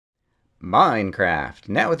Minecraft,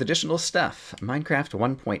 now with additional stuff. Minecraft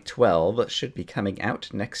 1.12 should be coming out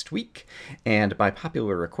next week, and by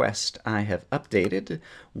popular request, I have updated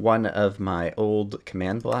one of my old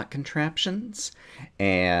command block contraptions,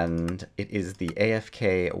 and it is the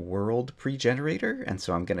AFK world pre-generator, and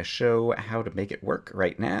so I'm going to show how to make it work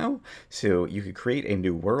right now. So you could create a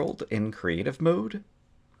new world in creative mode.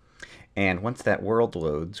 And once that world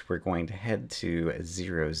loads, we're going to head to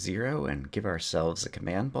 0, 0 and give ourselves a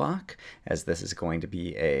command block, as this is going to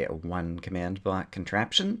be a one command block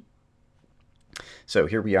contraption. So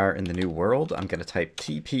here we are in the new world. I'm going to type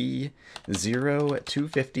TP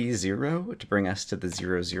 0250 to bring us to the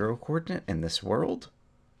 0, 0 coordinate in this world.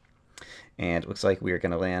 And it looks like we are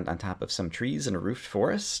going to land on top of some trees in a roofed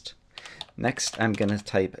forest. Next, I'm going to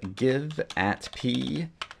type give at p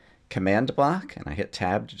command block, and I hit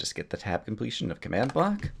tab to just get the tab completion of command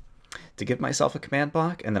block to give myself a command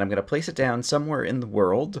block, and then I'm going to place it down somewhere in the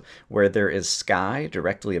world where there is sky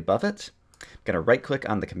directly above it. I'm going to right click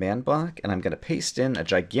on the command block, and I'm going to paste in a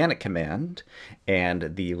gigantic command,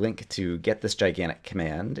 and the link to get this gigantic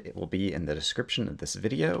command, it will be in the description of this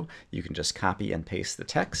video. You can just copy and paste the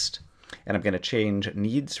text. And I'm going to change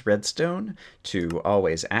needs redstone to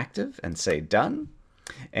always active and say done.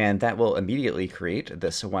 And that will immediately create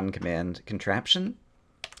this one command contraption,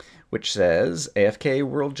 which says AFK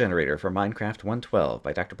World Generator for Minecraft 1.12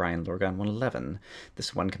 by Dr. Brian Lorgon 111.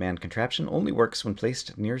 This one command contraption only works when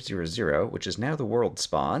placed near 0, 0, which is now the world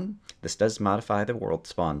spawn. This does modify the world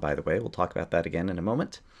spawn, by the way. We'll talk about that again in a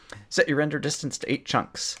moment. Set your render distance to 8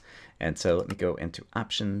 chunks. And so let me go into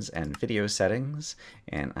options and video settings,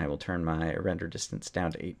 and I will turn my render distance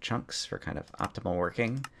down to 8 chunks for kind of optimal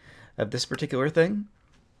working of this particular thing.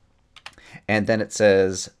 And then it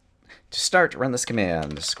says, to start, run this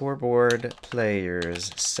command, scoreboard players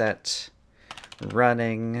set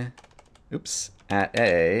running, at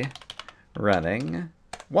a running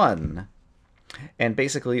 1. And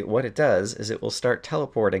basically what it does is it will start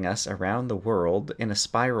teleporting us around the world in a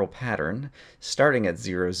spiral pattern, starting at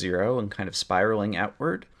 0, 0 and kind of spiraling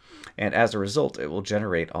outward. And as a result, it will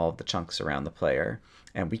generate all of the chunks around the player.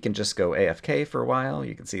 And we can just go AFK for a while.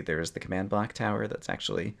 You can see there's the command block tower that's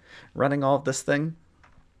actually running all of this thing.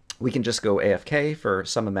 We can just go AFK for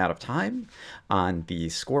some amount of time. On the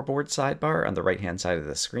scoreboard sidebar on the right-hand side of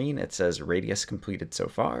the screen, it says radius completed so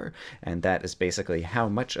far, and that is basically how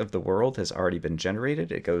much of the world has already been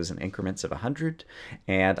generated. It goes in increments of 100,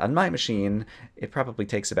 and on my machine, it probably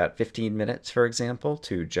takes about 15 minutes, for example,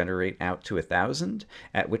 to generate out to 1,000,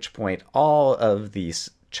 at which point all of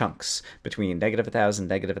these chunks between -1,000,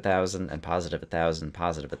 -1,000, and +1,000,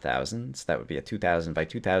 +1,000, so that would be a 2,000 by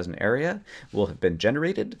 2,000 area, will have been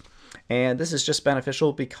generated. And this is just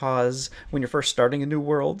beneficial because when you're first starting a new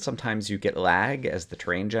world, sometimes you get lag as the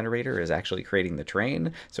terrain generator is actually creating the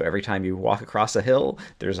terrain. So every time you walk across a hill,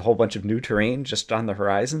 there's a whole bunch of new terrain just on the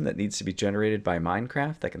horizon that needs to be generated by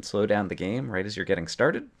Minecraft that can slow down the game right as you're getting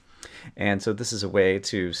started. And so this is a way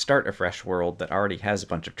to start a fresh world that already has a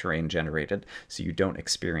bunch of terrain generated, so you don't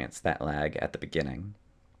experience that lag at the beginning.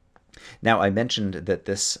 Now, I mentioned that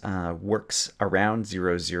this works around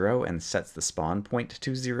 0, 0 and sets the spawn point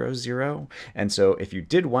to 0, 0. And so if you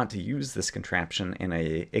did want to use this contraption in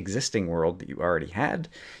an existing world that you already had,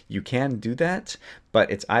 you can do that,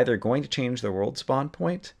 but it's either going to change the world spawn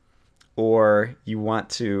point, or you want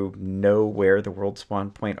to know where the world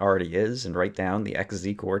spawn point already is and write down the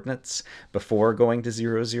XZ coordinates before going to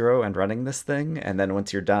 0, 0 and running this thing. And then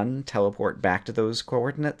once you're done, teleport back to those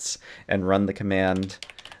coordinates and run the command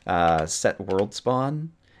set world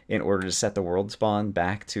spawn in order to set the world spawn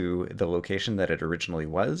back to the location that it originally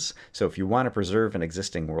was. So if you want to preserve an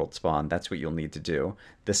existing world spawn, that's what you'll need to do.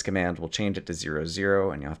 This command will change it to 0,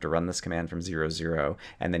 0, and you'll have to run this command from 0, 0,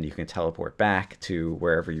 and then you can teleport back to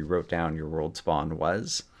wherever you wrote down your world spawn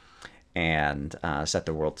was and set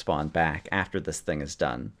the world spawn back after this thing is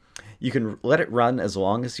done. You can let it run as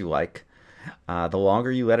long as you like. The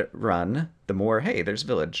longer you let it run, the more, hey, there's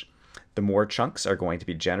village, the more chunks are going to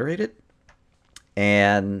be generated.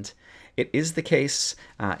 And it is the case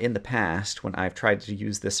in the past when I've tried to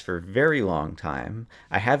use this for a very long time.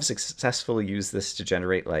 I have successfully used this to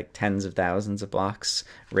generate like tens of thousands of blocks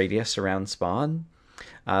radius around spawn.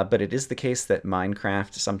 But it is the case that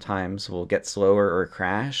Minecraft sometimes will get slower or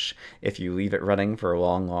crash if you leave it running for a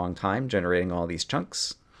long, long time, generating all these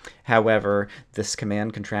chunks. However, this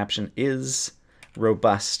command contraption is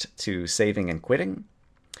robust to saving and quitting.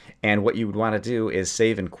 And what you would want to do is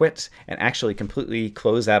save and quit and actually completely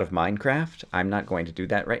close out of Minecraft. I'm not going to do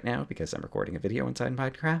that right now because I'm recording a video inside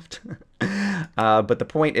Minecraft. But the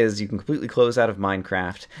point is you can completely close out of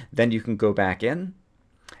Minecraft, then you can go back in,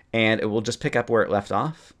 and it will just pick up where it left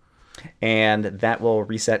off. And that will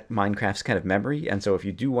reset Minecraft's kind of memory. And so if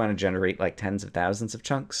you do want to generate like tens of thousands of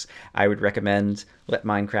chunks, I would recommend let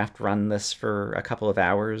Minecraft run this for a couple of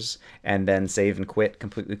hours and then save and quit,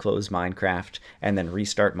 completely close Minecraft, and then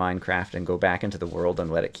restart Minecraft and go back into the world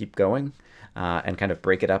and let it keep going, and kind of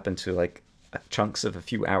break it up into like chunks of a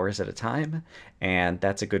few hours at a time. And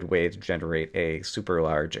that's a good way to generate a super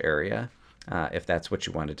large area, if that's what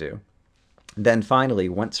you want to do. Then finally,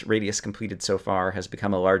 once radius completed so far has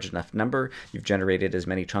become a large enough number, you've generated as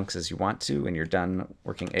many chunks as you want to, and you're done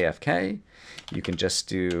working AFK, you can just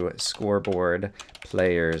do scoreboard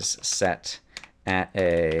players set at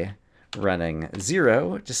a running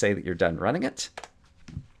 0 to say that you're done running it.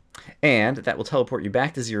 And that will teleport you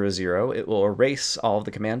back to 0, 0. It will erase all of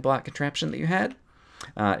the command block contraption that you had.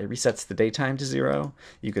 It resets the daytime to 0.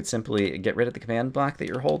 You could simply get rid of the command block that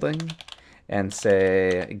you're holding and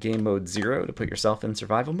say game mode 0 to put yourself in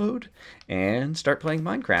survival mode and start playing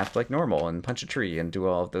Minecraft like normal and punch a tree and do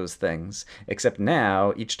all of those things. Except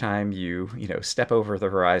now, each time you step over the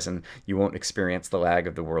horizon, you won't experience the lag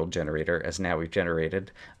of the world generator, as now we've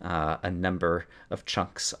generated a number of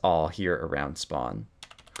chunks all here around spawn.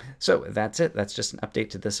 So that's it. That's just an update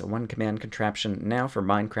to this one command contraption now for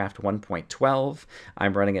Minecraft 1.12.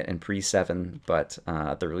 I'm running it in pre-7, but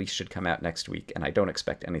the release should come out next week, and I don't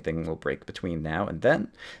expect anything will break between now and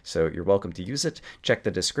then, so you're welcome to use it. Check the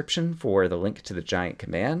description for the link to the giant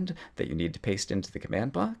command that you need to paste into the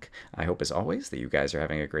command block. I hope, as always, that you guys are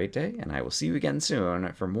having a great day, and I will see you again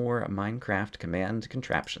soon for more Minecraft command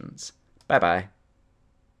contraptions. Bye-bye.